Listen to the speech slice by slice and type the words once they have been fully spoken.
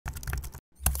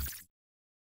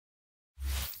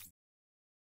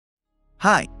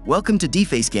Hi, welcome to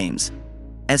Deface Games.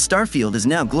 As Starfield is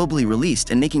now globally released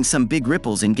and making some big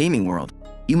ripples in gaming world,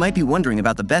 you might be wondering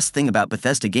about the best thing about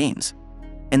Bethesda games.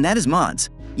 And that is mods.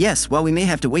 Yes, while we may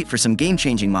have to wait for some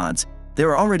game-changing mods,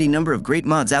 there are already a number of great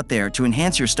mods out there to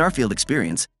enhance your Starfield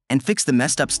experience and fix the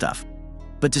messed up stuff.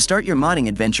 But to start your modding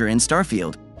adventure in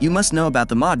Starfield, you must know about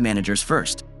the mod managers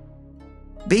first.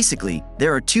 Basically,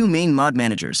 there are two main mod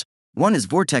managers. One is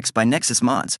Vortex by Nexus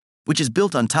Mods, which is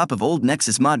built on top of old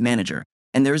Nexus Mod Manager,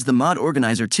 and there is the Mod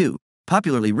Organizer 2,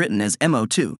 popularly written as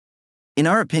MO2. In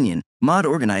our opinion, Mod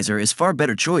Organizer is far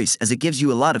better choice as it gives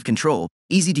you a lot of control,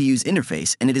 easy-to-use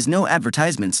interface, and it is no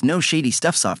advertisements, no shady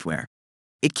stuff software.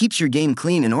 It keeps your game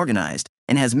clean and organized,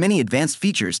 and has many advanced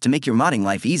features to make your modding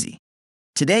life easy.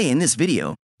 Today in this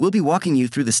video, we'll be walking you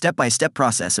through the step-by-step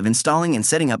process of installing and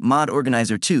setting up Mod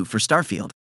Organizer 2 for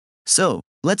Starfield. So,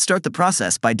 let's start the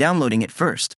process by downloading it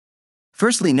first.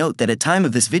 Firstly, note that at time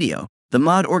of this video, the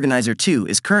Mod Organizer 2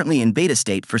 is currently in beta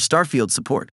state for Starfield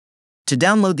support. To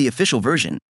download the official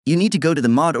version, you need to go to the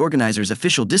Mod Organizer's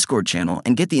official Discord channel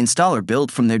and get the installer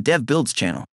build from their Dev Builds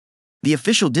channel. The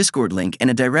official Discord link and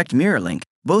a direct mirror link,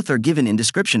 both are given in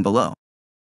description below.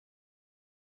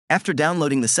 After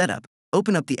downloading the setup,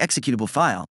 open up the executable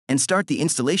file and start the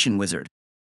installation wizard.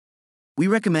 We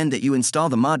recommend that you install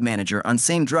the Mod Manager on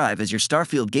same drive as your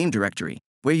Starfield game directory,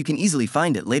 where you can easily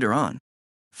find it later on.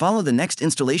 Follow the next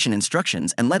installation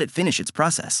instructions and let it finish its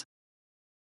process.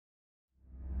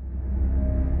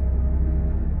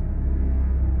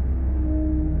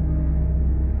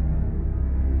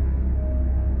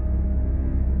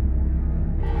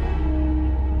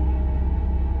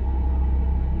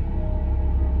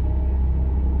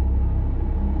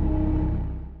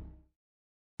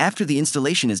 After the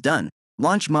installation is done,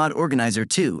 launch Mod Organizer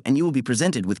 2 and you will be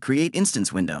presented with Create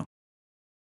Instance window.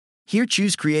 Here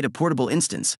choose Create a Portable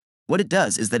Instance. What it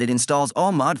does is that it installs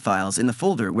all mod files in the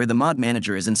folder where the Mod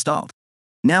Manager is installed.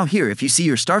 Now here if you see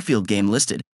your Starfield game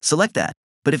listed, select that,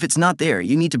 but if it's not there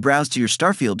you need to browse to your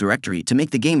Starfield directory to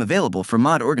make the game available for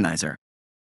Mod Organizer.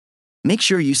 Make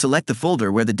sure you select the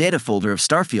folder where the data folder of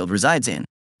Starfield resides in.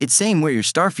 It's same where your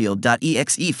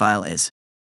Starfield.exe file is.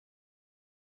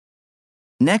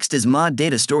 Next is Mod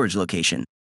Data Storage Location.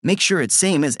 Make sure it's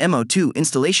same as MO2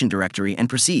 installation directory and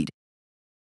proceed.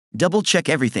 Double check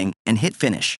everything and hit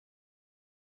finish.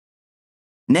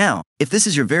 Now, if this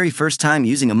is your very first time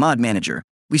using a mod manager,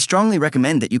 we strongly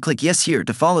recommend that you click yes here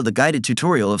to follow the guided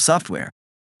tutorial of software.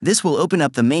 This will open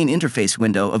up the main interface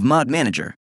window of Mod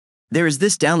Manager. There is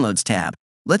this Downloads tab.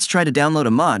 Let's try to download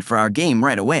a mod for our game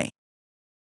right away.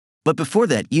 But before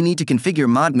that, you need to configure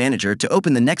Mod Manager to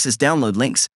open the Nexus download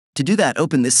links. To do that,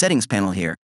 open this settings panel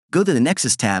here, go to the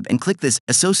Nexus tab and click this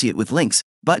Associate with Links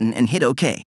button and hit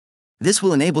OK. This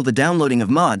will enable the downloading of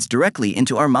mods directly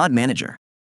into our Mod Manager.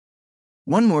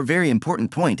 One more very important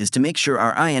point is to make sure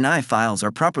our INI files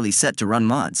are properly set to run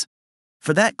mods.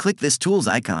 For that, click this Tools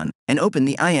icon and open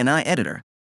the INI editor.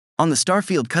 On the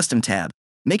Starfield Custom tab,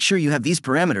 make sure you have these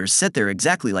parameters set there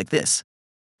exactly like this.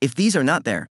 If these are not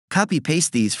there,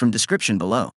 copy-paste these from description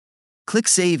below. Click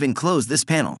Save and close this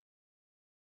panel.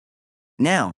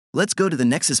 Now, let's go to the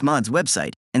Nexus Mods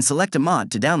website and select a mod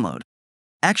to download.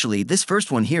 Actually, this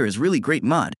first one here is really great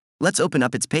mod. Let's open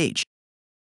up its page.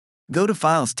 Go to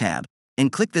Files tab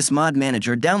and click this Mod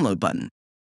Manager download button.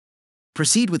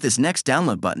 Proceed with this next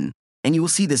download button, and you will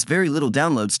see this very little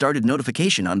download started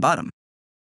notification on bottom.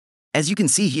 As you can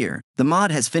see here, the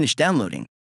mod has finished downloading.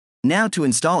 Now to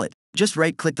install it, just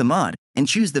right-click the mod and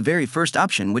choose the very first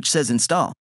option which says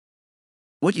Install.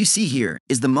 What you see here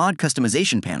is the mod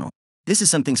customization panel. This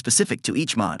is something specific to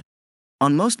each mod.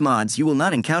 On most mods you will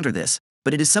not encounter this,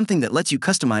 but it is something that lets you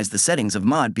customize the settings of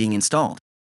mod being installed.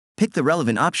 Pick the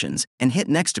relevant options and hit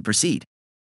Next to proceed.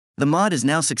 The mod is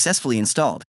now successfully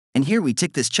installed, and here we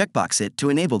tick this checkbox it to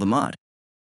enable the mod.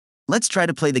 Let's try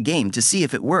to play the game to see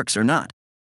if it works or not.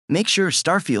 Make sure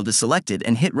Starfield is selected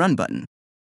and hit Run button.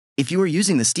 If you are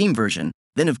using the Steam version,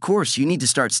 then of course you need to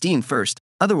start Steam first,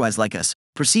 otherwise like us,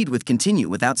 proceed with Continue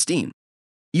without Steam.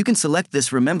 You can select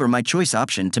this Remember My Choice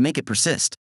option to make it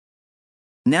persist.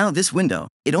 Now this window,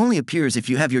 it only appears if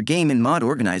you have your game in Mod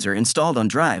Organizer installed on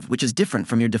drive, which is different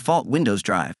from your default Windows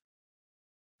drive.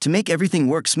 To make everything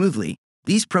work smoothly,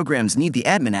 these programs need the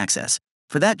admin access.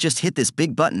 For that, just hit this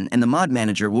big button and the Mod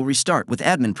Manager will restart with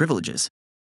admin privileges.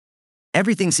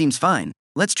 Everything seems fine.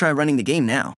 Let's try running the game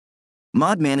now.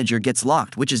 Mod Manager gets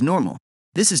locked, which is normal.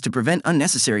 This is to prevent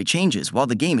unnecessary changes while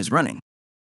the game is running.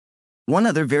 One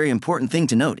other very important thing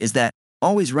to note is that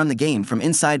always run the game from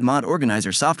inside Mod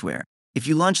Organizer software. If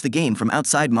you launch the game from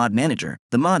outside Mod Manager,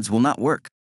 the mods will not work.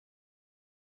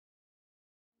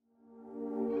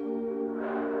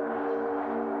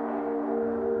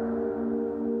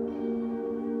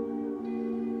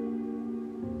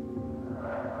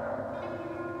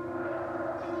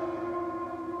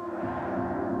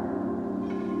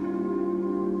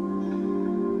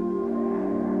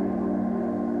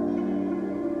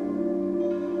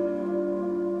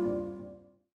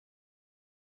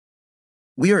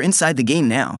 We are inside the game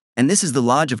now, and this is the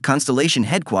Lodge of Constellation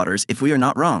headquarters if we are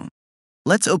not wrong.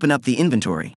 Let's open up the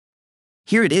inventory.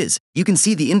 Here it is. You can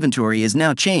see the inventory is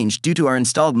now changed due to our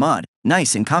installed mod,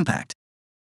 nice and compact.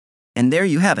 And there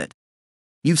you have it.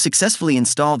 You've successfully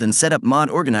installed and set up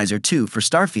Mod Organizer 2 for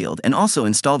Starfield and also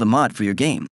installed a mod for your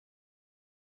game.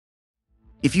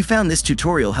 If you found this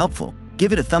tutorial helpful,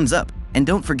 give it a thumbs up, and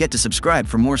don't forget to subscribe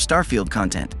for more Starfield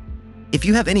content. If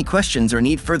you have any questions or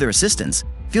need further assistance,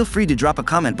 feel free to drop a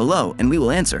comment below and we will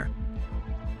answer.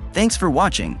 Thanks for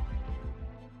watching.